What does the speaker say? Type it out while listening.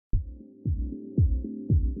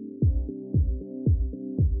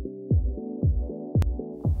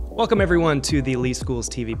Welcome everyone to the Lee Schools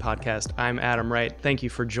TV podcast. I'm Adam Wright. Thank you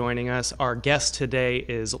for joining us. Our guest today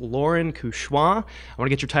is Lauren Couchois. I want to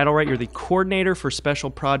get your title right. You're the Coordinator for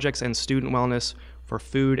Special Projects and Student Wellness for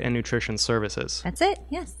Food and Nutrition Services. That's it,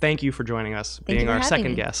 yes. Thank you for joining us, Thank being you for our having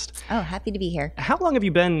second me. guest. Oh, happy to be here. How long have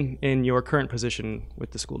you been in your current position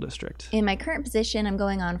with the school district? In my current position, I'm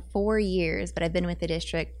going on 4 years, but I've been with the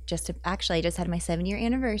district I just had my 7-year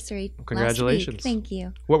anniversary Congratulations. last week. Thank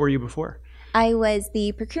you. What were you before? I was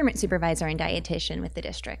the procurement supervisor and dietitian with the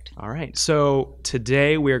district. All right. So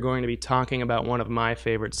today we are going to be talking about one of my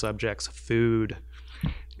favorite subjects, food.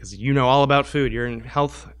 Because you know all about food. You're in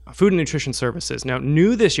food and nutrition services. Now,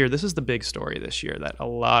 new this year, this is the big story this year that a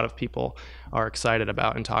lot of people are excited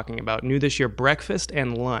about and talking about. New this year, breakfast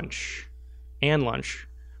and lunch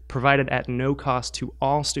provided at no cost to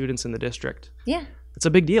all students in the district. Yeah. It's a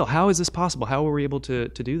big deal. How is this possible? How were we able to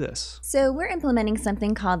do this? So we're implementing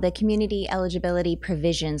something called the Community Eligibility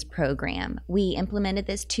Provisions Program. We implemented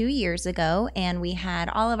this 2 years ago, and we had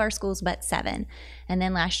all of our schools but 7. And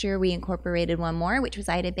then last year we incorporated one more, which was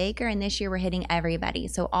Ida Baker, and this year we're hitting everybody.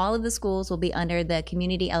 So all of the schools will be under the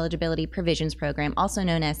Community Eligibility Provisions Program, also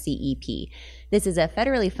known as CEP. This is a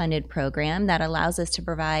federally funded program that allows us to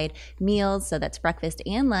provide meals, so that's breakfast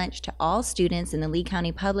and lunch, to all students in the Lee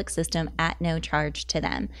County public system at no charge to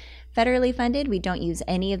them. Federally funded, we don't use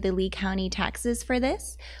any of the Lee County taxes for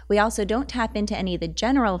this. We also don't tap into any of the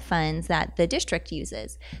general funds that the district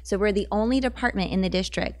uses. So we're the only department in the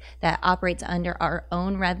district that operates under our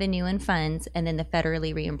own revenue and funds, and then the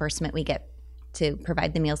federally reimbursement we get to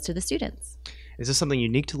provide the meals to the students. Is this something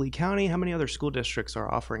unique to Lee County? How many other school districts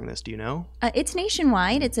are offering this? Do you know? It's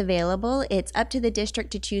nationwide. It's available. It's up to the district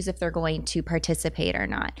to choose if they're going to participate or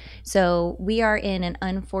not. So we are in an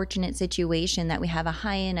unfortunate situation that we have a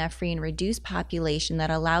high enough free and reduced population that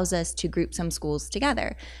allows us to group some schools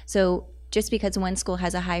together. So just because one school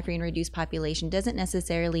has a high free and reduced population doesn't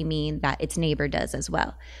necessarily mean that its neighbor does as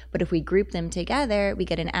well. But if we group them together, we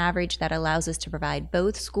get an average that allows us to provide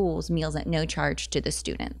both schools meals at no charge to the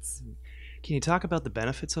students. Can you talk about the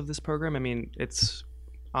benefits of this program? I mean, it's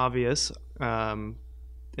obvious.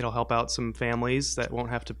 It'll help out some families that won't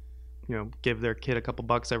have to, give their kid a couple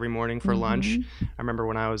bucks every morning for lunch. I remember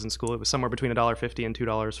when I was in school, it was somewhere between $1.50 and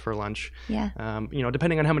 $2 for lunch. Yeah.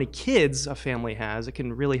 Depending on how many kids a family has, it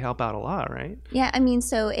can really help out a lot, right? Yeah, I mean,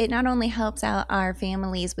 so it not only helps out our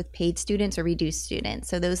families with paid students or reduced students,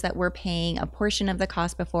 so those that were paying a portion of the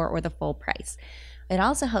cost before or the full price. It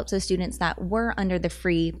also helps those students that were under the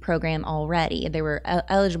free program already. They were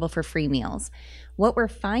eligible for free meals. What we're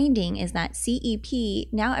finding is that CEP,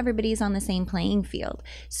 now everybody's on the same playing field.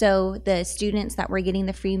 So the students that were getting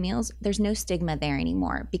the free meals, there's no stigma there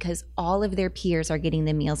anymore because all of their peers are getting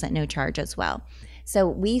the meals at no charge as well. So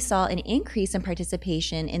we saw an increase in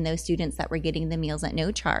participation in those students that were getting the meals at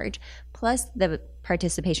no charge, plus the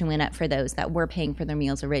participation went up for those that were paying for their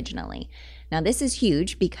meals originally. Now this is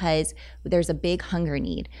huge because there's a big hunger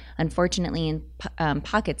need. Unfortunately, in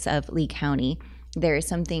pockets of Lee County, there is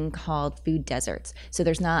something called food deserts. So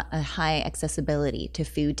there's not a high accessibility to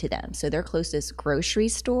food to them. So their closest grocery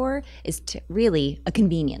store is really a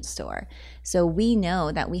convenience store. So we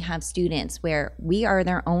know that we have students where we are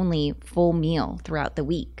their only full meal throughout the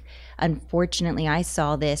week. Unfortunately, I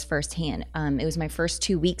saw this firsthand. It was my first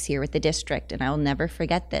 2 weeks here with the district, and I will never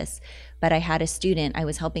forget this. But I had a student, I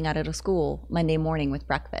was helping out at a school Monday morning with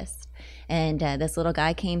breakfast. And this little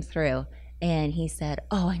guy came through. And he said,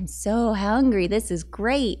 "Oh, I'm so hungry. This is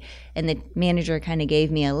great." And the manager kind of gave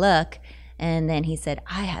me a look. And then he said,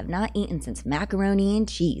 "I have not eaten since macaroni and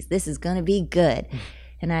cheese. This is going to be good."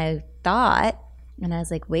 And I thought, and I was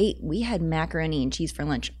like, wait, we had macaroni and cheese for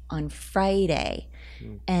lunch on Friday.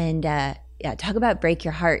 And talk about break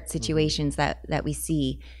your heart situations that we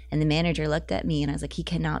see. And the manager looked at me and I was like, he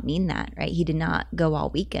cannot mean that, right? He did not go all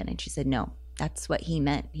weekend. And she said, no, that's what he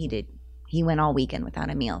meant. He went all weekend without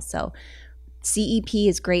a meal. So CEP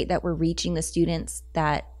is great that we're reaching the students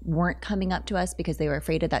that weren't coming up to us because they were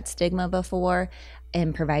afraid of that stigma before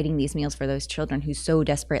and providing these meals for those children who so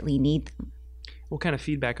desperately need them. What kind of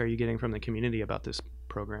feedback are you getting from the community about this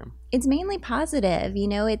program? It's mainly positive.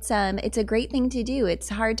 It's a great thing to do. It's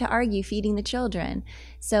hard to argue feeding the children.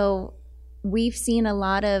 So we've seen a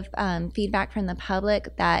lot of feedback from the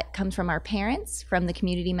public that comes from our parents, from the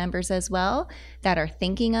community members as well, that are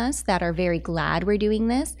thanking us, that are very glad we're doing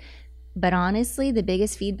this. But honestly, the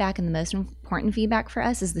biggest feedback and the most important feedback for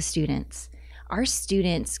us is the students. Our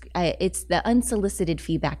students, it's the unsolicited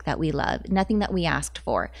feedback that we love, nothing that we asked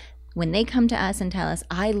for. When they come to us and tell us,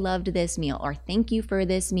 "I loved this meal," or "Thank you for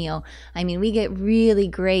this meal," I mean, we get really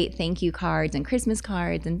great thank you cards and Christmas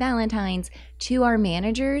cards and Valentine's to our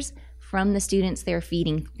managers from the students they're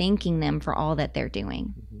feeding, thanking them for all that they're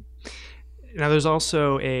doing. Now, there's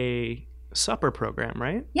also a supper program,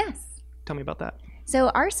 right? Yes. Tell me about that. So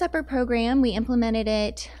our supper program, we implemented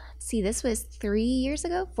it, this was 3 years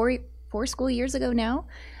ago, four school years ago now.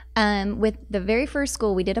 With the very first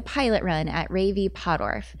school, we did a pilot run at Ray V.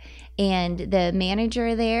 Podorf. And the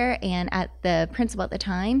manager there and the principal at the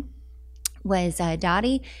time was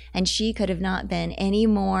Dottie, and she could have not been any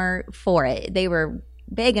more for it. They were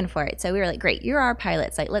begging for it. So we were like, great, you're our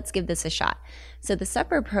pilot site. Let's give this a shot. So the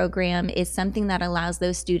supper program is something that allows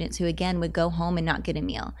those students who, again, would go home and not get a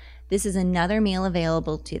meal. This is another meal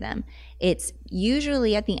available to them. It's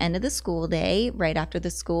usually at the end of the school day, right after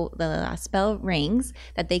the last bell rings,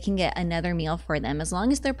 that they can get another meal for them, as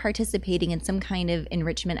long as they're participating in some kind of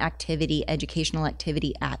enrichment activity, educational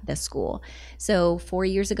activity at the school. So 4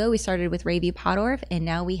 years ago, we started with Ray V. Podorf, and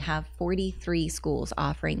now we have 43 schools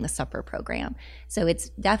offering the supper program. So it's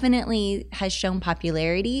definitely has shown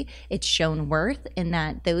popularity. It's shown worth in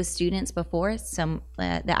that those students before,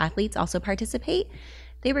 the athletes also participate.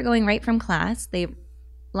 They were going right from class.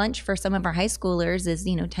 Lunch for some of our high schoolers is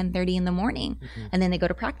 10:30 in the morning, and then they go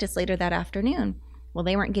to practice later that afternoon. Well,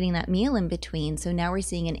 they weren't getting that meal in between, so now we're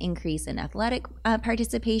seeing an increase in athletic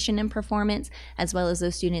participation and performance, as well as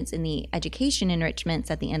those students in the education enrichments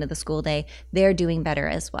at the end of the school day. They're doing better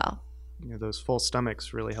as well. Those full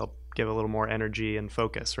stomachs really help give a little more energy and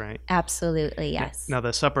focus, right? Absolutely, yes. Now,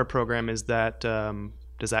 the supper program, is that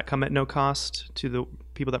does that come at no cost to the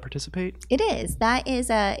people that participate? It is.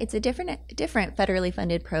 It's a different federally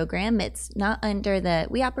funded program. It's not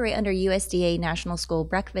we operate under USDA National School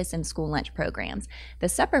Breakfast and School Lunch programs. The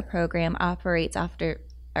supper program operates off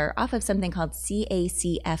of something called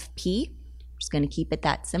CACFP. Just going to keep it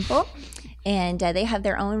that simple. And they have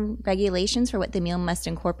their own regulations for what the meal must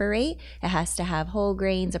incorporate. It has to have whole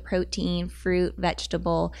grains, a protein, fruit,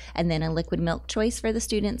 vegetable, and then a liquid milk choice for the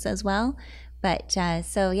students as well. But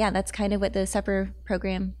that's kind of what the supper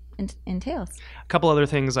program entails. A couple other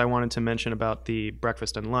things I wanted to mention about the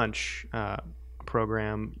breakfast and lunch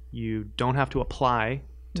program. You don't have to apply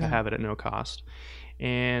to have it at no cost.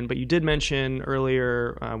 But you did mention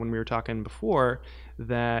earlier when we were talking before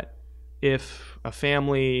that if a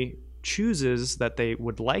family chooses that they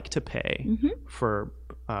would like to pay for,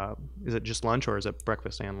 is it just lunch or is it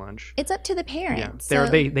breakfast and lunch? It's up to the parent. Yeah,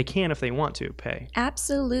 they can, if they want to, pay.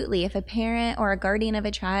 Absolutely. If a parent or a guardian of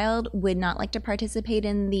a child would not like to participate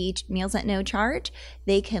in the meals at no charge,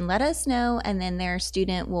 they can let us know, and then their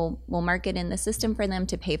student will mark it in the system for them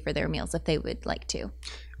to pay for their meals if they would like to.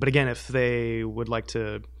 But again, if they would like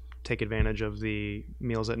to take advantage of the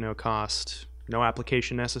meals at no cost, no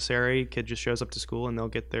application necessary. Kid just shows up to school and they'll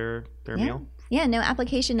get their meal. Yeah, no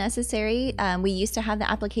application necessary. We used to have the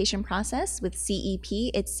application process with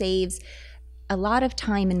CEP. It saves a lot of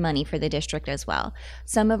time and money for the district as well.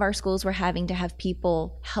 Some of our schools were having to have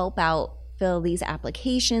people help out fill these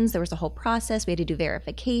applications. There was a whole process. We had to do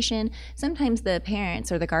verification. Sometimes the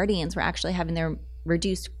parents or the guardians were actually having their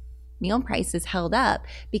reduced meal prices held up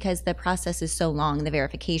because the process is so long. The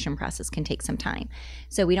verification process can take some time.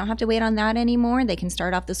 So we don't have to wait on that anymore. They can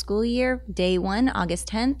start off the school year day 1, August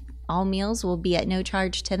 10th. All meals will be at no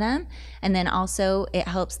charge to them. And then also it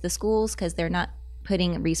helps the schools because they're not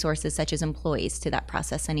putting resources such as employees to that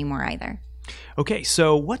process anymore either. Okay,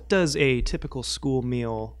 so what does a typical school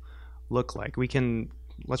meal look like?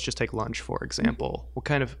 Let's just take lunch, for example. What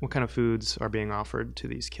kind of foods are being offered to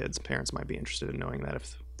these kids? Parents might be interested in knowing that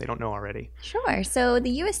if they don't know already. Sure. So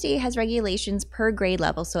the USDA has regulations per grade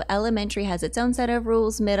level. So elementary has its own set of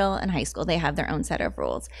rules, middle and high school, they have their own set of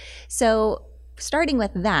rules. So starting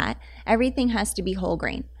with that, everything has to be whole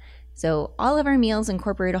grain. So all of our meals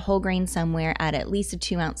incorporate a whole grain somewhere at least a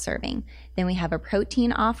 2-ounce serving. Then we have a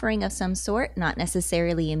protein offering of some sort, not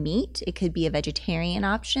necessarily a meat. It could be a vegetarian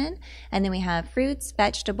option. And then we have fruits,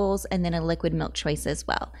 vegetables, and then a liquid milk choice as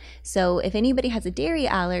well. So if anybody has a dairy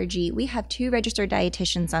allergy, we have 2 registered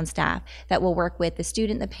dietitians on staff that will work with the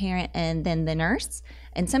student, the parent, and then the nurse,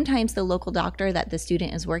 and sometimes the local doctor that the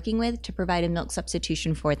student is working with to provide a milk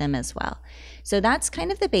substitution for them as well. So that's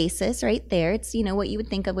kind of the basis right there. It's, what you would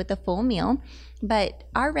think of with a full meal. But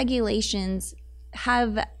our regulations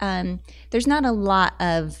have, there's not a lot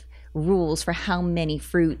of rules for how many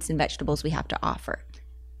fruits and vegetables we have to offer.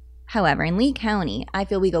 However, in Lee County, I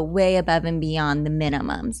feel we go way above and beyond the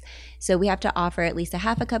minimums. So we have to offer at least a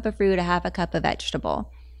half a cup of fruit, a half a cup of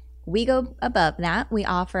vegetable. We go above that. We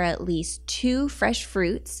offer at least 2 fresh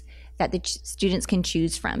fruits that the students can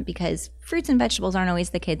choose from, because fruits and vegetables aren't always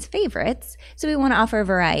the kids' favorites. So we want to offer a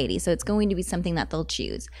variety. So it's going to be something that they'll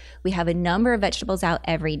choose. We have a number of vegetables out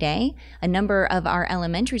every day. A number of our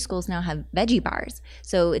elementary schools now have veggie bars.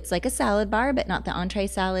 So it's like a salad bar, but not the entree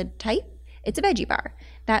salad type. It's a veggie bar.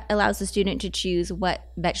 That allows the student to choose what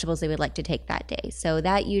vegetables they would like to take that day. So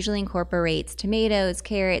that usually incorporates tomatoes,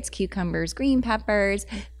 carrots, cucumbers, green peppers,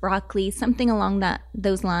 broccoli, something along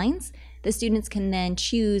those lines. The students can then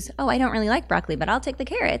choose, oh, I don't really like broccoli, but I'll take the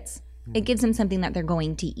carrots. It gives them something that they're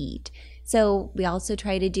going to eat. So we also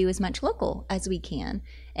try to do as much local as we can.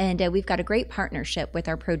 And we've got a great partnership with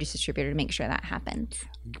our produce distributor to make sure that happens.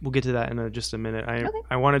 We'll get to that in just a minute.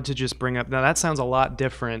 I wanted to just bring up, now that sounds a lot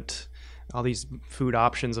different, all these food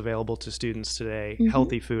options available to students today,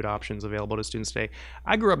 healthy food options available to students today.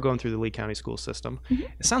 I grew up going through the Lee County school system.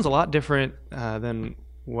 It sounds a lot different than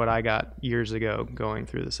what I got years ago going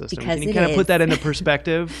through the system. Because can you kind of put that into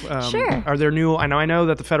perspective? Sure. Are there new, I know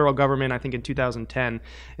that the federal government, I think in 2010,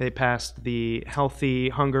 they passed the Healthy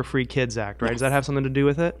Hunger-Free Kids Act, right? Yes. Does that have something to do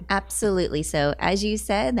with it? Absolutely. So as you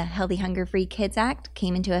said, the Healthy Hunger-Free Kids Act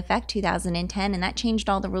came into effect 2010, and that changed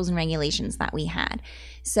all the rules and regulations that we had.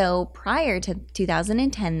 So prior to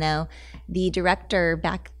 2010, though, the director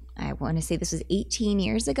back, I want to say this was 18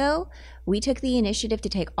 years ago, we took the initiative to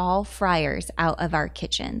take all fryers out of our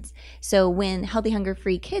kitchens. So when Healthy Hunger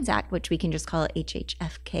Free Kids Act, which we can just call it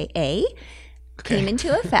HHFKA, came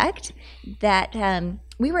into effect, that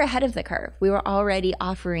we were ahead of the curve. We were already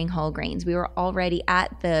offering whole grains. We were already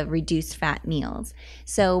at the reduced fat meals.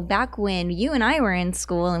 So back when you and I were in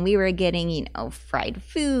school and we were getting, fried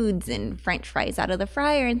foods and French fries out of the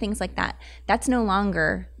fryer and things like that, that's no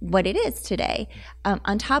longer what it is today.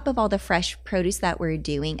 On top of all the fresh produce that we're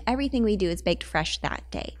doing, everything we do is baked fresh that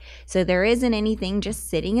day. So there isn't anything just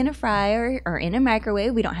sitting in a fryer or in a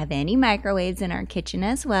microwave. We don't have any microwaves in our kitchen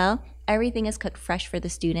as well. Everything is cooked fresh for the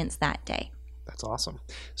students that day. That's awesome.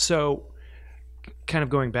 So kind of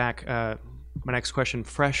going back, my next question,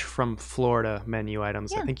 fresh from Florida menu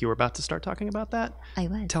items. Yeah. I think you were about to start talking about that. I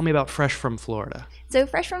was. Tell me about Fresh from Florida. So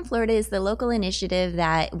Fresh from Florida is the local initiative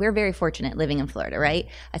that we're very fortunate living in Florida, right?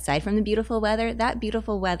 Aside from the beautiful weather, that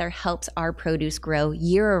beautiful weather helps our produce grow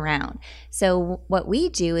year round. So what we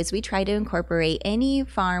do is we try to incorporate any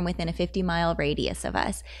farm within a 50-mile radius of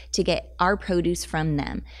us to get our produce from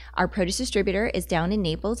them. Our produce distributor is down in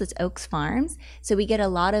Naples. It's Oaks Farms. So we get a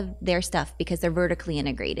lot of their stuff because they're vertically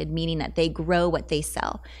integrated, meaning that they grow what they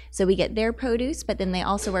sell. So we get their produce, but then they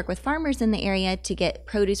also work with farmers in the area to get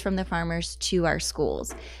produce from the farmers to our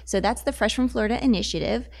schools. So that's the Fresh from Florida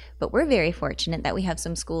initiative, but we're very fortunate that we have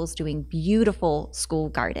some schools doing beautiful school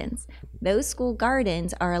gardens. Those school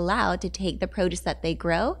gardens are allowed to take the produce that they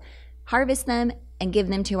grow, harvest them, and give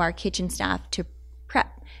them to our kitchen staff to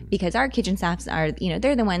prep, because our kitchen staffs are,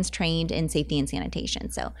 they're the ones trained in safety and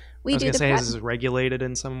sanitation. So we do the prep. Is it regulated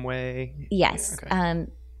in some way? Yes. Okay.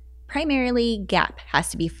 Primarily, GAP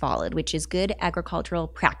has to be followed, which is good agricultural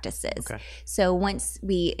practices. Okay. So once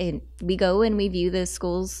we go and we view the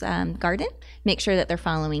school's garden, make sure that they're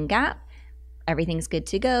following GAP, everything's good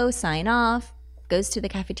to go, sign off, goes to the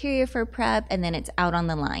cafeteria for prep, and then it's out on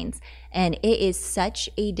the lines. And it is such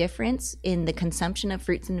a difference in the consumption of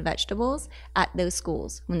fruits and vegetables at those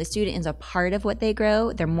schools. When the student is a part of what they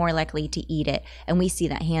grow, they're more likely to eat it. And we see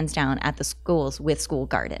that hands down at the schools with school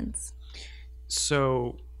gardens.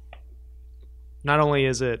 So not only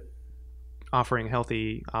is it offering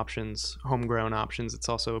healthy options, homegrown options, it's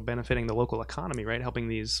also benefiting the local economy, right? Helping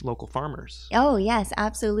these local farmers. Oh, yes,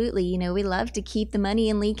 absolutely. We love to keep the money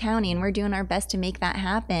in Lee County, and we're doing our best to make that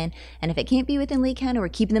happen. And if it can't be within Lee County, we're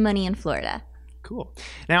keeping the money in Florida. Cool.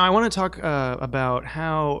 Now I want to talk about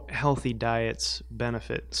how healthy diets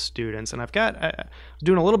benefit students, and I was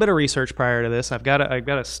doing a little bit of research prior to this. I've got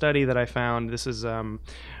a study that I found. This is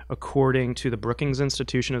according to the Brookings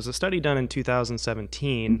Institution. It was a study done in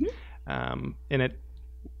 2017, and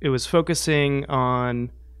it was focusing on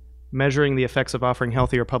measuring the effects of offering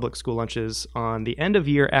healthier public school lunches on the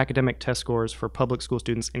end-of-year academic test scores for public school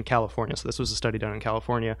students in California. So this was a study done in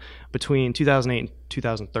California between 2008 and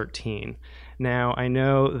 2013. Now, I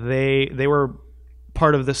know they were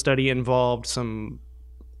part of the study involved some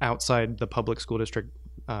outside the public school district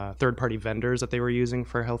third-party vendors that they were using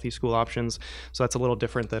for healthy school options. So that's a little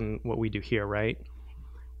different than what we do here, right?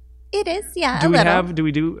 It is, yeah.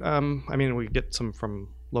 We get some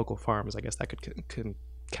from local farms. I guess that could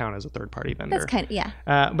count as a third-party vendor. That's kind of, yeah.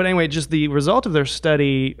 But anyway, just the result of their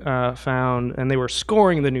study found, and they were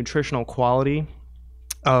scoring the nutritional quality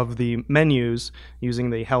of the menus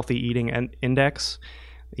using the Healthy Eating Index,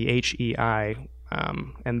 the HEI,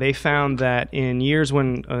 and they found that in years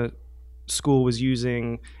when school was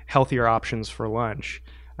using healthier options for lunch.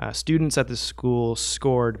 Students at the school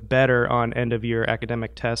scored better on end-of-year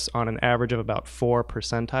academic tests on an average of about 4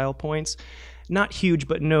 percentile points. Not huge,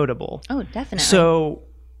 but notable. Oh, definitely. So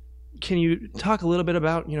can you talk a little bit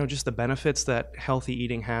about, just the benefits that healthy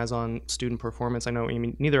eating has on student performance? I know,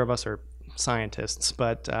 neither of us are scientists,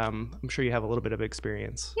 but I'm sure you have a little bit of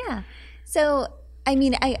experience. Yeah. So,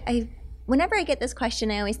 I whenever I get this question,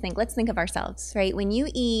 I always think, let's think of ourselves, right? When you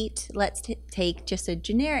eat, let's take just a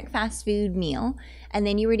generic fast food meal, and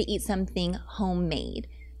then you were to eat something homemade.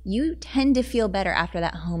 You tend to feel better after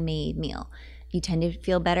that homemade meal. You tend to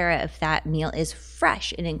feel better if that meal is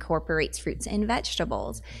fresh and incorporates fruits and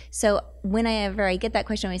vegetables. So whenever I get that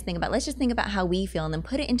question, I always think about, let's just think about how we feel and then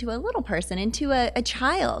put it into a little person, into a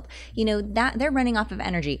child. That they're running off of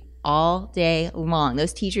energy all day long.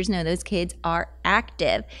 Those teachers know those kids are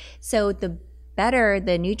active. So the better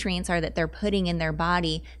the nutrients are that they're putting in their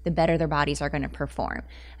body, the better their bodies are going to perform.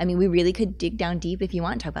 We really could dig down deep if you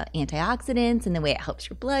want to talk about antioxidants and the way it helps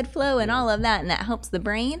your blood flow and all of that, and that helps the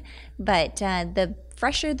brain. But the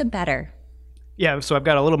fresher, the better. Yeah, so I've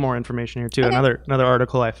got a little more information here too. Okay. Another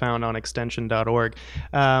article I found on extension.org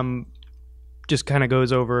just kind of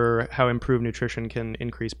goes over how improved nutrition can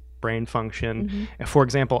increase brain function. Mm-hmm. For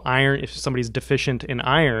example, iron, if somebody's deficient in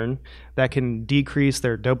iron, that can decrease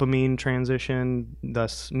their dopamine transition,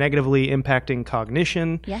 thus negatively impacting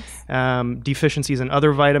cognition. Yes. Deficiencies in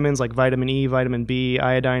other vitamins like vitamin E, vitamin B,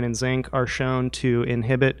 iodine, and zinc are shown to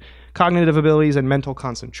inhibit cognitive abilities and mental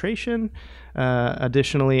concentration.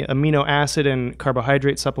 Additionally, amino acid and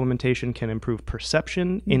carbohydrate supplementation can improve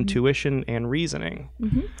perception, mm-hmm. intuition, and reasoning.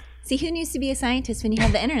 Mm-hmm. See, who needs to be a scientist when you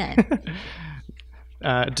have the internet?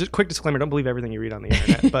 Just quick disclaimer, don't believe everything you read on the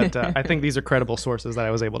internet, but I think these are credible sources that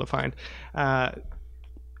I was able to find.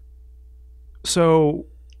 So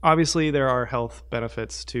obviously there are health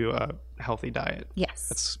benefits to a healthy diet. Yes.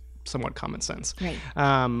 That's somewhat common sense. Right.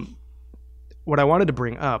 What I wanted to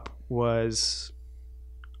bring up was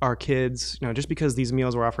our kids, just because these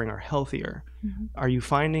meals we're offering are healthier, mm-hmm. are you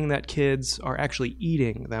finding that kids are actually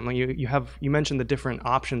eating them? Like you mentioned the different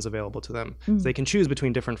options available to them. Mm-hmm. So they can choose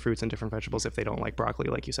between different fruits and different vegetables. If they don't like broccoli,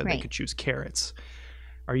 like you said, right. They could choose carrots.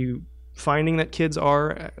 Are you finding that kids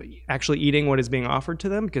are actually eating what is being offered to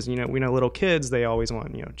them? Because we know little kids, they always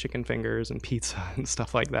want chicken fingers and pizza and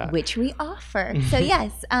stuff like that, which we offer. So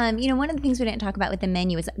yes, one of the things we didn't talk about with the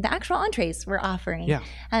menu is the actual entrees we're offering. Yeah.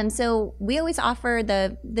 So we always offer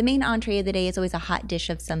the main entree of the day is always a hot dish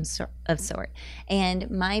of some sort.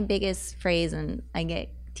 And my biggest phrase, and I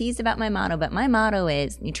get teased about my motto, but my motto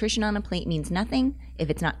is nutrition on a plate means nothing if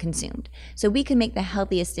it's not consumed. So we can make the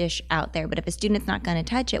healthiest dish out there, but if a student's not going to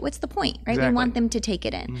touch it, what's the point, right? Exactly. We want them to take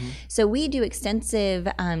it in. Mm-hmm. So we do extensive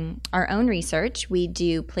our own research. We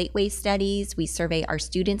do plate waste studies. We survey our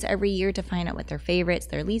students every year to find out what their favorites,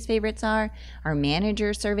 their least favorites are. Our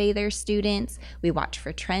managers survey their students. We watch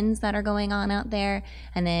for trends that are going on out there.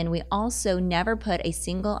 And then we also never put a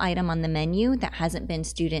single item on the menu that hasn't been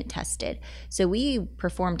student tested. So we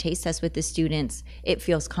perform taste tests with the students. It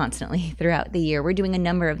feels constantly throughout the year. We're doing a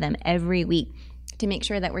number of them every week to make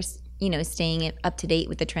sure that we're staying up to date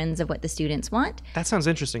with the trends of what the students want. That sounds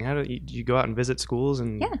interesting. How do you go out and visit schools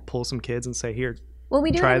and pull some kids and say, here, well,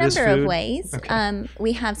 we do try it a number of ways. Okay.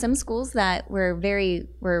 We have some schools that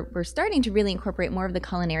we're starting to really incorporate more of the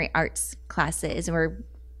culinary arts classes.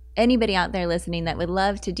 Anybody out there listening that would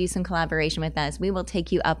love to do some collaboration with us, we will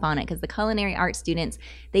take you up on it, because the culinary arts students,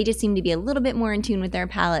 they just seem to be a little bit more in tune with their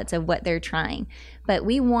palates of what they're trying. But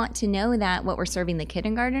we want to know that what we're serving the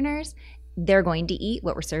kindergarteners, they're going to eat.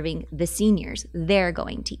 What we're serving the seniors, they're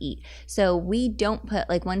going to eat. So we don't put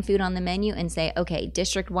like one food on the menu and say, okay,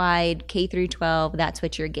 district-wide, K through 12, that's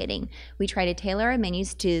what you're getting. We try to tailor our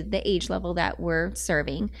menus to the age level that we're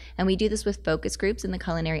serving. And we do this with focus groups in the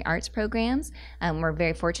culinary arts programs. We're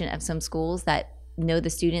very fortunate of some schools that know the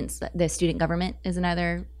students. The student government is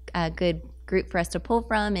another good group for us to pull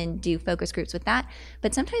from and do focus groups with that.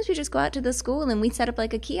 But sometimes we just go out to the school and we set up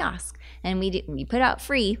like a kiosk, and we put out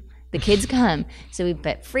free. The kids come. So we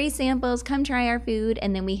put free samples, come try our food,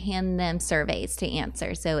 and then we hand them surveys to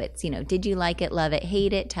answer. So it's, did you like it, love it,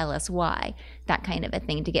 hate it, tell us why, that kind of a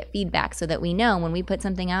thing, to get feedback so that we know when we put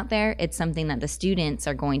something out there, it's something that the students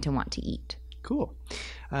are going to want to eat. Cool.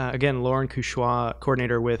 Again, Lauren Couchois,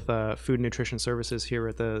 coordinator with Food and Nutrition Services here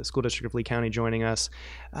at the School District of Lee County, joining us.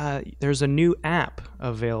 There's a new app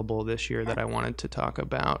available this year that I wanted to talk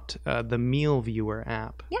about, the Meal Viewer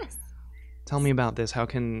app. Yes. Tell me about this.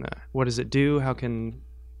 What does it do? How can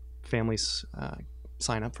families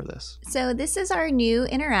sign up for this? So this is our new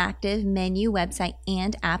interactive menu website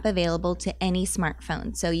and app available to any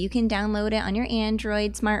smartphone. So you can download it on your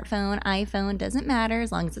Android smartphone, iPhone, doesn't matter.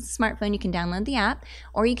 As long as it's a smartphone, you can download the app,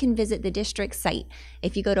 or you can visit the district site.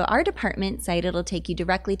 If you go to our department site, it'll take you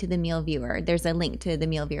directly to the meal viewer. There's a link to the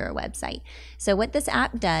meal viewer website. So what this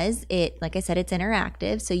app does, like I said, it's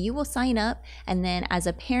interactive. So you will sign up, and then as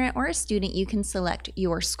a parent or a student, you can select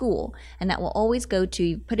your school, and that will always go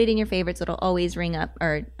to, put it in your favorites, it'll always tune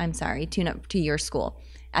up to your school.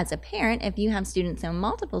 As a parent, if you have students in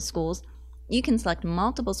multiple schools, you can select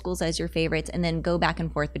multiple schools as your favorites and then go back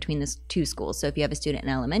and forth between the two schools. So if you have a student in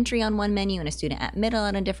elementary on one menu and a student at middle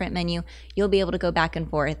on a different menu, you'll be able to go back and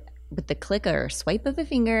forth with the click or swipe of a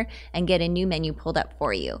finger and get a new menu pulled up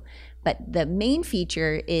for you. But the main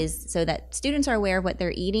feature is so that students are aware of what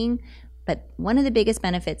they're eating. But one of the biggest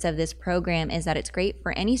benefits of this program is that it's great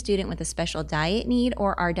for any student with a special diet need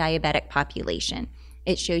or our diabetic population.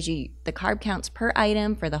 It shows you the carb counts per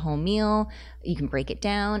item for the whole meal. You can break it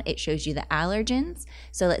down. It shows you the allergens.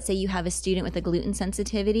 So let's say you have a student with a gluten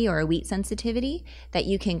sensitivity or a wheat sensitivity, that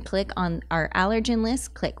you can click on our allergen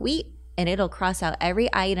list, click wheat, and it'll cross out every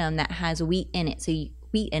item that has wheat in it. So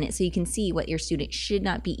you can see what your student should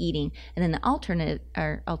not be eating, and then the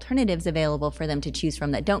alternatives available for them to choose from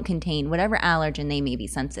that don't contain whatever allergen they may be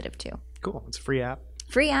sensitive to. Cool. It's a free app.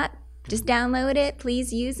 Free app. Just download it.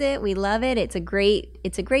 Please use it. We love it. It's a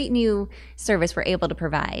great new service we're able to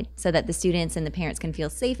provide so that the students and the parents can feel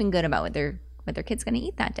safe and good about what their kid's going to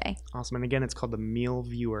eat that day. Awesome. And again, it's called the Meal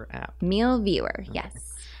Viewer app. Meal Viewer, yes.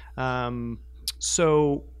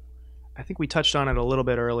 So I think we touched on it a little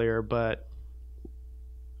bit earlier, but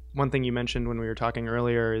one thing you mentioned when we were talking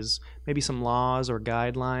earlier is maybe some laws or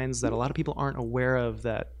guidelines that a lot of people aren't aware of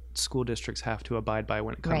that school districts have to abide by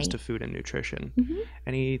when it comes to food and nutrition.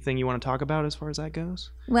 Anything you want to talk about as far as that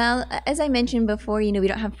goes? Well, as I mentioned before, we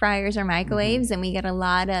don't have fryers or microwaves, and we get a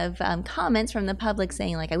lot of comments from the public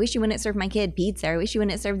saying, like, I wish you wouldn't serve my kid pizza, or I wish you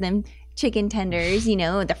wouldn't serve them chicken tenders,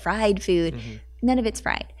 the fried food. None of it's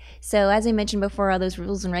fried. So as I mentioned before, all those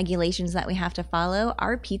rules and regulations that we have to follow,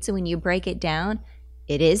 our pizza, when you break it down,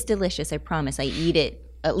 it is delicious, I promise. I eat it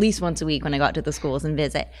at least once a week when I go out to the schools and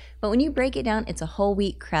visit. But when you break it down, it's a whole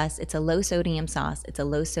wheat crust, it's a low sodium sauce, it's a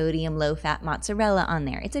low sodium, low fat mozzarella on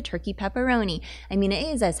there, it's a turkey pepperoni. I mean, it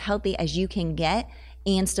is as healthy as you can get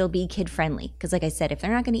and still be kid friendly. Because like I said, if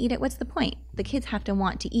they're not going to eat it, what's the point? The kids have to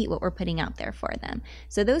want to eat what we're putting out there for them.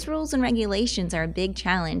 So those rules and regulations are a big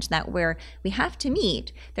challenge that we have to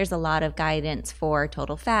meet. There's a lot of guidance for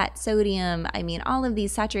total fat, sodium, all of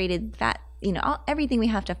these saturated fat, everything we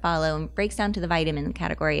have to follow, and breaks down to the vitamin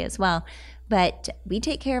category as well. But we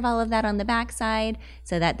take care of all of that on the backside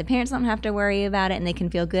so that the parents don't have to worry about it and they can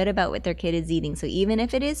feel good about what their kid is eating. So even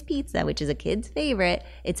if it is pizza, which is a kid's favorite,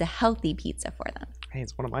 it's a healthy pizza for them. Hey,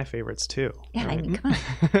 it's one of my favorites too. Yeah, right? Come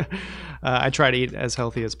on. I try to eat as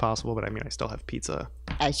healthy as possible, but I still have pizza.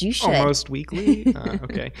 As you should. Almost weekly.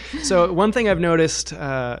 Okay. So one thing I've noticed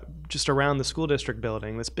just around the school district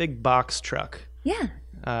building, this big box truck. Yeah.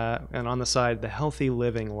 And on the side, the Healthy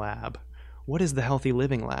Living Lab. What is the Healthy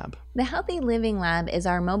Living Lab? The Healthy Living Lab is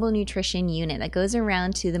our mobile nutrition unit that goes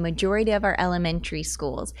around to the majority of our elementary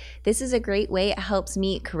schools. This is a great way. It helps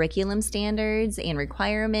meet curriculum standards and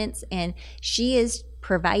requirements, and she is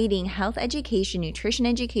providing health education, nutrition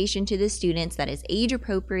education to the students that is age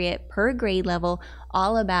appropriate per grade level,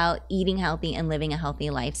 all about eating healthy and living a healthy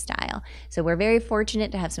lifestyle. So we're very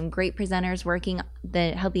fortunate to have some great presenters working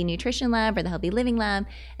the Healthy Nutrition Lab or the Healthy Living Lab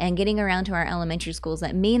and getting around to our elementary schools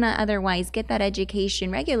that may not otherwise get that education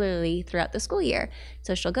regularly throughout the school year.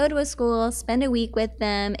 So she'll go to a school, spend a week with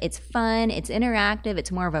them. It's fun, it's interactive,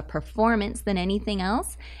 it's more of a performance than anything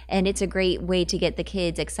else. And it's a great way to get the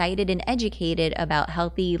kids excited and educated about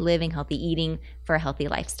healthy living, healthy eating for a healthy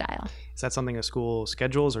lifestyle. Is that something a school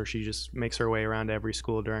schedules, or she just makes her way around every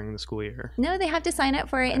school during the school year? No, they have to sign up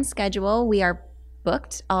for it and schedule. We are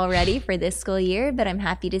booked already for this school year, but I'm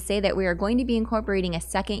happy to say that we are going to be incorporating a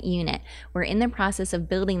second unit. We're in the process of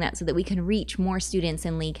building that so that we can reach more students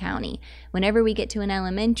in Lee County. Whenever we get to an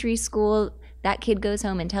elementary school, that kid goes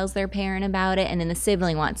home and tells their parent about it, and then the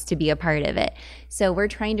sibling wants to be a part of it. So we're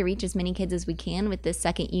trying to reach as many kids as we can with this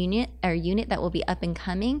second unit that will be up and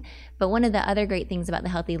coming. But one of the other great things about the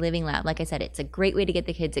Healthy Living Lab, like I said, it's a great way to get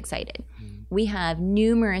the kids excited. We have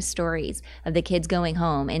numerous stories of the kids going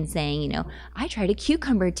home and saying, I tried a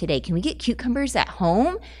cucumber today. Can we get cucumbers at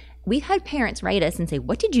home? We've had parents write us and say,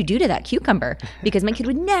 what did you do to that cucumber? Because my kid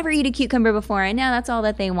would never eat a cucumber before, and now that's all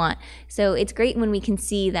that they want. So it's great when we can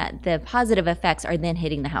see that the positive effects are then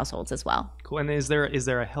hitting the households as well. Cool. cool. And is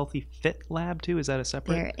there a healthy fit lab too? Is that a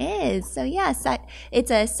separate? There is. So yes,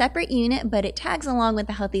 it's a separate unit, but it tags along with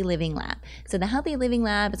the Healthy Living Lab. So the Healthy Living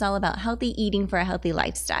Lab is all about healthy eating for a healthy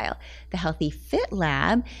lifestyle. The Healthy Fit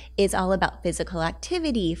Lab is all about physical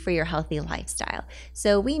activity for your healthy lifestyle.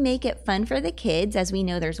 So we make it fun for the kids, as we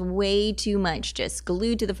know there's way too much just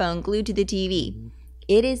glued to the phone, glued to the TV.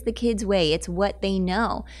 It is the kids' way. It's what they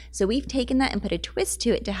know. So we've taken that and put a twist to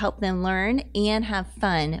it to help them learn and have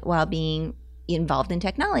fun while being involved in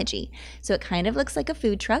technology. So it kind of looks like a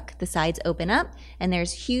food truck. The sides open up and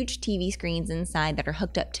there's huge TV screens inside that are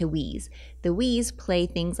hooked up to Wii's. The Wii's play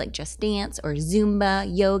things like Just Dance or Zumba,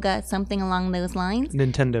 yoga, something along those lines.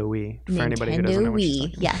 Nintendo Wii, for anybody who doesn't know what she's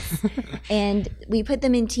talking about. Yes. And we put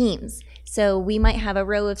them in teams. So we might have a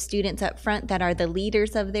row of students up front that are the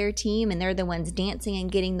leaders of their team, and they're the ones dancing and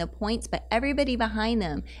getting the points, but everybody behind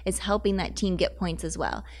them is helping that team get points as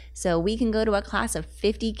well. So we can go to a class of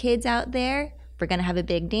 50 kids out there. We're going to have a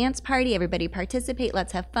big dance party. Everybody participate.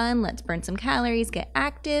 Let's have fun. Let's burn some calories, get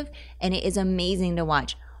active. And it is amazing to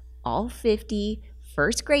watch all 50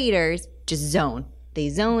 first graders just zone. They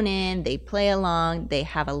zone in, they play along, they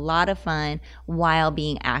have a lot of fun while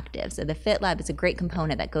being active. So the Fit Lab is a great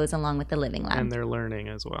component that goes along with the Living Lab. And they're learning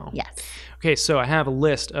as well. Yes. Okay, so I have a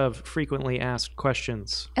list of frequently asked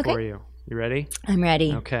questions for you. You ready? I'm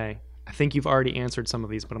ready. Okay. I think you've already answered some of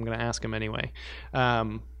these, but I'm going to ask them anyway.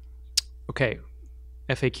 Okay,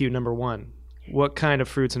 FAQ number 1. What kind of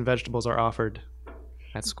fruits and vegetables are offered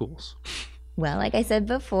at schools? Well, like I said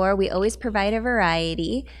before, we always provide a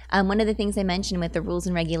variety. One of the things I mentioned with the rules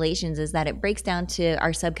and regulations is that it breaks down to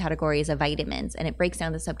our subcategories of vitamins and it breaks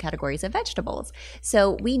down to subcategories of vegetables.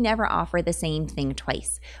 So we never offer the same thing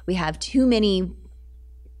twice. We have too many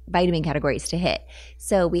vitamin categories to hit.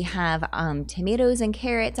 So we have tomatoes and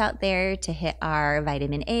carrots out there to hit our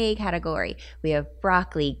vitamin A category. We have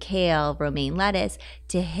broccoli, kale, romaine lettuce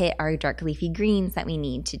to hit our dark leafy greens that we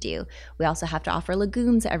need to do. We also have to offer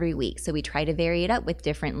legumes every week. So we try to vary it up with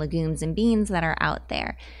different legumes and beans that are out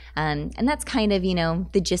there. And that's kind of,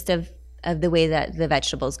 the gist of the way that the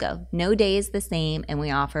vegetables go. No day is the same, and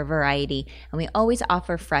we offer variety, and we always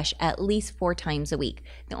offer fresh at least 4 times a week.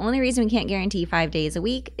 The only reason we can't guarantee 5 days a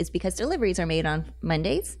week is because deliveries are made on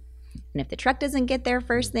Mondays, and if the truck doesn't get there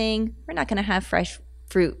first thing, we're not going to have fresh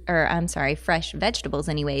vegetables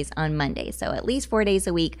anyways on Monday. So at least 4 days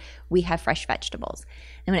a week, we have fresh vegetables.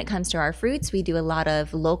 And when it comes to our fruits, we do a lot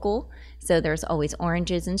of local. So there's always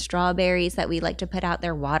oranges and strawberries that we like to put out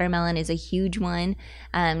there. Watermelon is a huge one.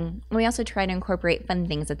 We also try to incorporate fun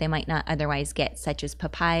things that they might not otherwise get, such as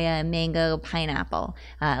papaya, mango, pineapple.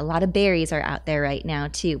 A lot of berries are out there right now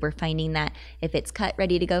too. We're finding that if it's cut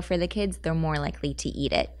ready to go for the kids, they're more likely to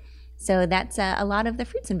eat it. So that's a lot of the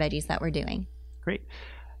fruits and veggies that we're doing. Great.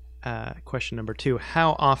 Question number 2,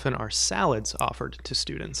 how often are salads offered to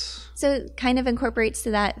students? So it kind of incorporates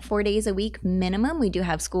to that 4 days a week minimum. We do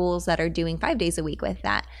have schools that are doing 5 days a week with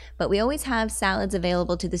that, but we always have salads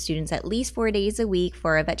available to the students at least 4 days a week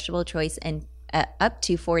for a vegetable choice and up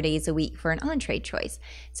to 4 days a week for an entree choice.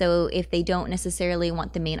 So if they don't necessarily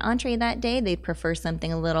want the main entree that day, they prefer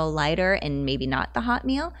something a little lighter and maybe not the hot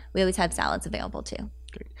meal, we always have salads available too.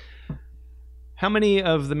 Great. How many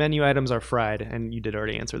of the menu items are fried? And you did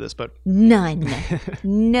already answer this, but... None.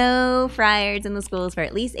 No fryers in the schools for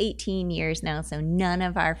at least 18 years now, so none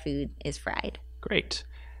of our food is fried. Great.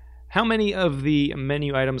 How many of the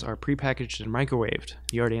menu items are prepackaged and microwaved?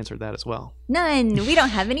 You already answered that as well. None. We don't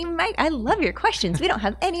have any I love your questions. We don't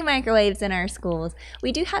have any microwaves in our schools.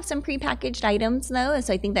 We do have some prepackaged items, though,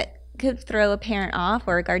 so I think that could throw a parent off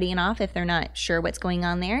or a guardian off if they're not sure what's going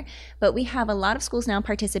on there. But we have a lot of schools now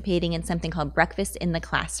participating in something called Breakfast in the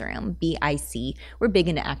Classroom, BIC. We're big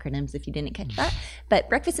into acronyms if you didn't catch that. But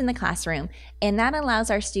Breakfast in the Classroom. And that allows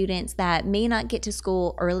our students that may not get to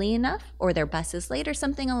school early enough or their bus is late or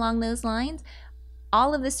something along those lines,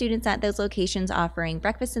 all of the students at those locations offering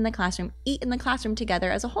breakfast in the classroom, eat in the classroom together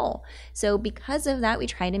as a whole. So because of that, we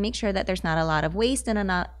try to make sure that there's not a lot of waste and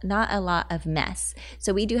not a lot of mess.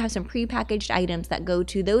 So we do have some prepackaged items that go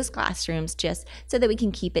to those classrooms just so that we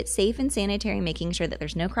can keep it safe and sanitary, making sure that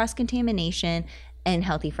there's no cross-contamination and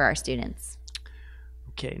healthy for our students.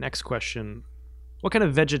 Okay, next question. What kind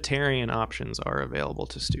of vegetarian options are available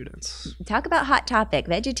to students? Talk about hot topic.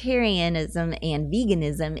 Vegetarianism and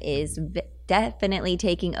veganism is definitely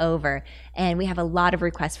taking over, and we have a lot of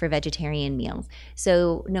requests for vegetarian meals.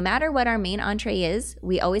 So no matter what our main entree is,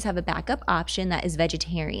 we always have a backup option that is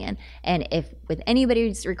vegetarian. And if with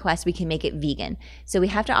anybody's request, we can make it vegan. So we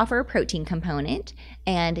have to offer a protein component,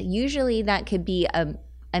 and usually that could be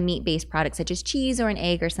a meat-based product such as cheese or an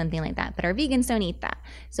egg or something like that. But our vegans don't eat that.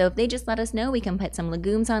 So if they just let us know, we can put some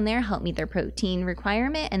legumes on there, help meet their protein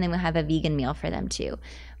requirement, and then we'll have a vegan meal for them too.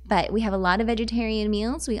 But we have a lot of vegetarian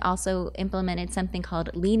meals. We also implemented something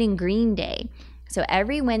called Lean and Green Day. So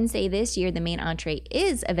every Wednesday this year, the main entree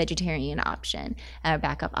is a vegetarian option. Our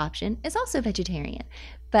backup option is also vegetarian.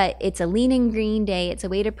 But it's a lean and green day. It's a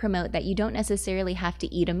way to promote that you don't necessarily have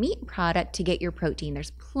to eat a meat product to get your protein.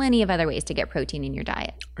 There's plenty of other ways to get protein in your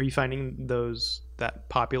diet. Are you finding those that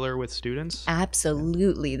popular with students?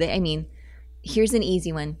 Absolutely. Here's an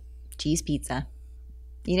easy one. Cheese pizza.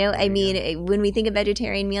 When we think of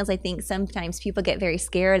vegetarian meals, I think sometimes people get very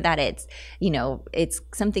scared that it's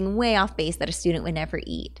something way off base that a student would never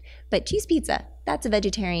eat. But cheese pizza, that's a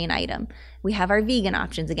vegetarian item. We have our vegan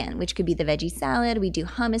options again, which could be the veggie salad. We do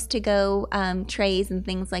hummus to go trays and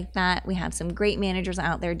things like that. We have some great managers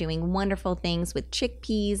out there doing wonderful things with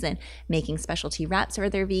chickpeas and making specialty wraps for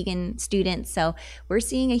their vegan students. So we're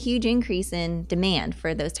seeing a huge increase in demand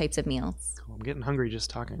for those types of meals. Cool. I'm getting hungry just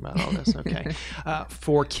talking about all this. Okay.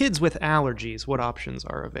 For kids with allergies, what options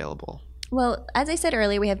are available? Well, as I said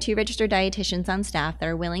earlier, we have 2 registered dietitians on staff that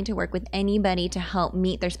are willing to work with anybody to help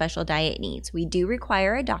meet their special diet needs. We do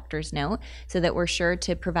require a doctor's note so that we're sure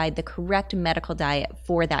to provide the correct medical diet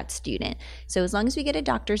for that student. So as long as we get a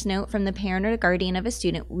doctor's note from the parent or the guardian of a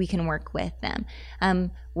student, we can work with them.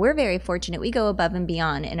 We're very fortunate. We go above and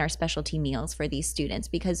beyond in our specialty meals for these students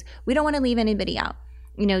because we don't want to leave anybody out.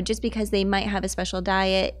 Just because they might have a special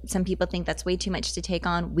diet, some people think that's way too much to take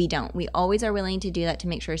on. We don't. We always are willing to do that to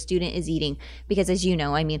make sure a student is eating because, as you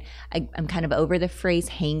know, I'm kind of over the phrase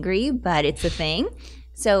hangry, but it's a thing.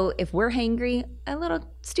 So if we're hangry, a little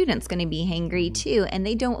student's going to be hangry too, and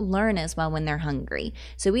they don't learn as well when they're hungry.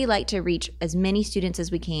 So we like to reach as many students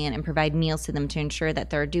as we can and provide meals to them to ensure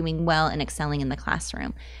that they're doing well and excelling in the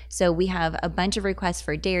classroom. So we have a bunch of requests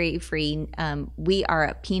for dairy-free. We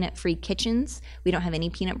are peanut-free kitchens. We don't have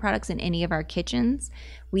any peanut products in any of our kitchens.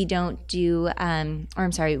 We don't do,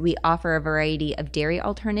 we offer a variety of dairy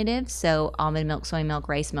alternatives. So almond milk, soy milk,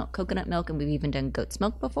 rice milk, coconut milk, and we've even done goat's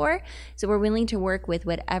milk before. So we're willing to work with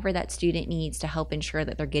whatever that student needs to help ensure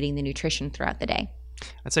that they're getting the nutrition throughout the day.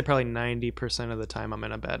 I'd say probably 90% of the time I'm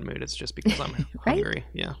in a bad mood. It's just because I'm Right? hungry.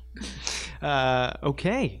 Yeah.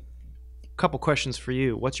 Okay. Couple questions for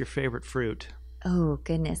you. What's your favorite fruit? Oh,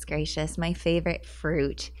 goodness gracious. My favorite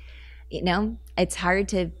fruit. It's hard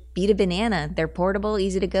to beat a banana. They're portable,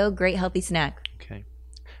 easy to go, great healthy snack. Okay.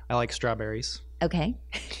 I like strawberries. Okay.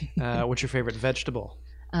 What's your favorite vegetable?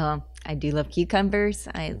 Oh, I do love cucumbers.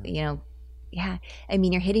 You're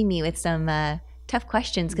hitting me with some tough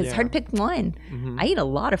questions because it's hard to pick one. Mm-hmm. I eat a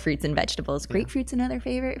lot of fruits and vegetables. Grapefruit's another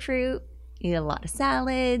favorite fruit. Eat a lot of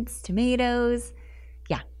salads, tomatoes.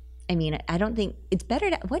 Yeah. I don't think it's better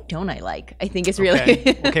to, what don't I like? I think it's really.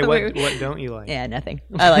 Okay, what don't you like? Yeah, nothing.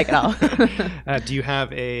 I like it all. Do you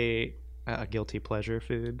have a guilty pleasure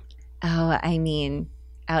food? Oh,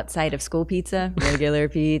 outside of school pizza, regular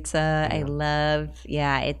pizza. I love,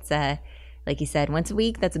 it's like you said, once a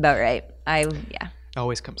week, that's about right.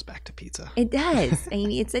 Always comes back to pizza. It does.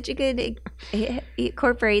 It's such a good, it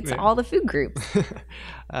incorporates all the food groups.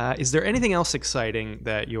 Is there anything else exciting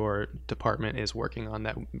that your department is working on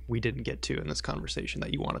that we didn't get to in this conversation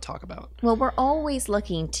that you want to talk about? Well, we're always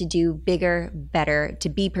looking to do bigger, better, to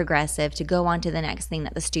be progressive, to go on to the next thing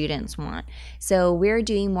that the students want. So we're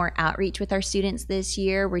doing more outreach with our students this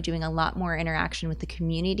year. We're doing a lot more interaction with the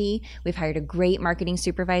community. We've hired a great marketing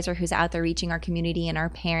supervisor who's out there reaching our community and our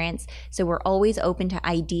parents. So we're always open to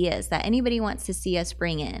ideas that anybody wants to see us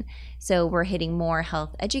bring in. So we're hitting more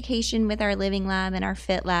health education with our Living Lab and our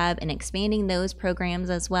Fit Lab and expanding those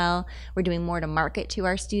programs as well. We're doing more to market to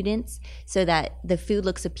our students so that the food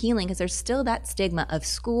looks appealing because there's still that stigma of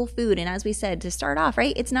school food. And as we said, to start off,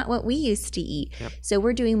 right, it's not what we used to eat. Yep. So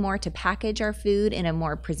we're doing more to package our food in a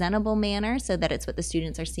more presentable manner so that it's what the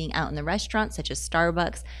students are seeing out in the restaurants, such as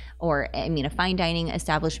Starbucks or, a fine dining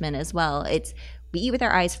establishment as well. We eat with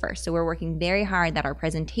our eyes first, so we're working very hard that our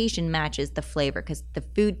presentation matches the flavor because the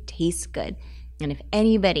food tastes good. And if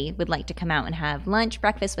anybody would like to come out and have lunch,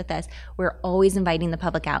 breakfast with us, we're always inviting the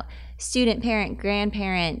public out. Student, parent,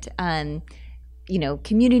 grandparent,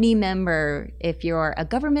 community member, if you're a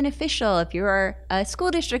government official, if you're a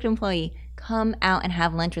school district employee, come out and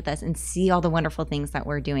have lunch with us and see all the wonderful things that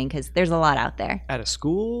we're doing because there's a lot out there. At a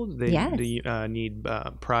school, they Yes. need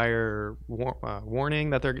prior warning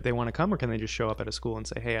that they want to come, or can they just show up at a school and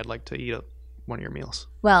say, hey, I'd like to eat one of your meals?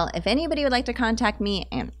 Well, if anybody would like to contact me,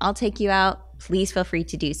 and I'll take you out, please feel free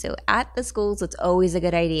to do so. At the schools, it's always a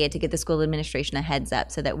good idea to give the school administration a heads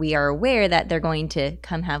up so that we are aware that they're going to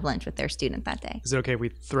come have lunch with their student that day. Is it okay if we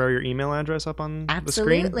throw your email address up on the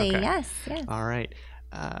screen? Absolutely, yes. All right.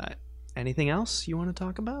 Anything else you want to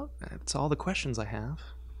talk about? That's all the questions I have.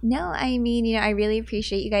 No, I mean, I really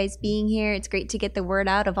appreciate you guys being here. It's great to get the word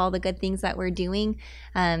out of all the good things that we're doing.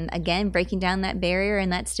 Again, breaking down that barrier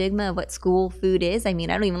and that stigma of what school food is. I mean,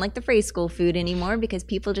 I don't even like the phrase school food anymore because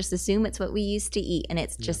people just assume it's what we used to eat, and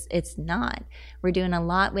it's just, it's not. We're doing a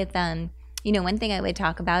lot with, one thing I would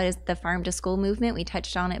talk about is the farm to school movement. We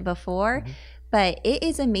touched on it before, but it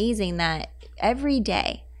is amazing that every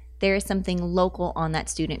day there is something local on that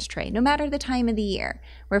student's tray, no matter the time of the year.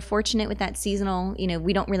 We're fortunate with that seasonal,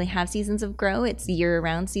 we don't really have seasons of grow. It's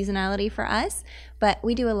year-round seasonality for us, but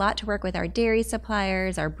we do a lot to work with our dairy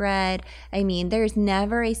suppliers, our bread. I mean, there's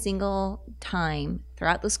never a single time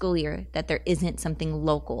throughout the school year that there isn't something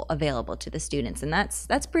local available to the students, and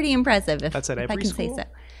that's pretty impressive. That's at every I can school? say so.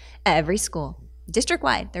 Every school,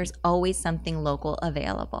 district-wide, there's always something local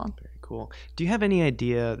available. Cool. Do you have any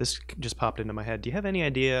idea, this just popped into my head, do you have any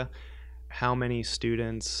idea how many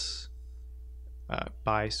students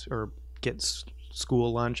buy or get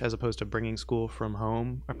school lunch as opposed to bringing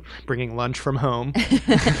bringing lunch from home?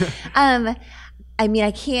 I mean,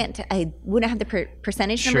 I wouldn't have the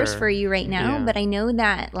percentage numbers for you right now, but I know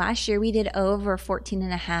that last year we did over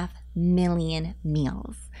 14.5 million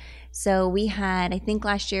meals. So we had, I think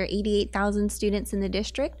last year, 88,000 students in the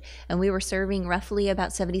district, and we were serving roughly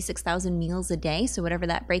about 76,000 meals a day. So whatever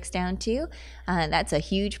that breaks down to, that's a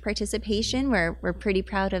huge participation. We're pretty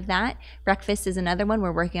proud of that. Breakfast is another one.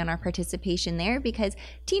 We're working on our participation there because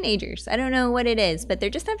teenagers, I don't know what it is, but they're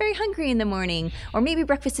just not very hungry in the morning, or maybe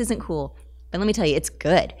breakfast isn't cool. But let me tell you, it's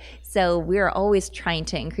good. So we're always trying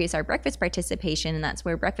to increase our breakfast participation, and that's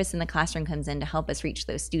where breakfast in the classroom comes in to help us reach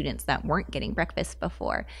those students that weren't getting breakfast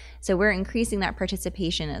before. So we're increasing that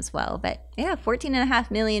participation as well. But yeah,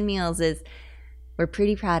 14.5 million meals we're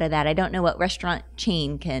pretty proud of that. I don't know what restaurant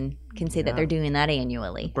chain can say that they're doing that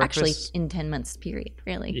annually. Breakfast, actually, in 10 months period,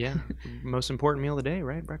 really. Yeah. Most important meal of the day,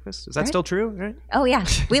 right? Breakfast. Is that still true, right? Oh, yeah.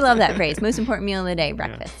 We love that phrase. Most important meal of the day,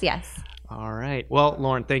 breakfast. Yes. All right. Well,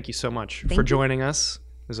 Lauren, thank you so much for joining us.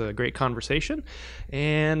 It was a great conversation.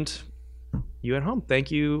 And you at home,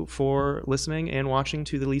 thank you for listening and watching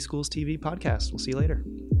to the Lee Schools TV podcast. We'll see you later.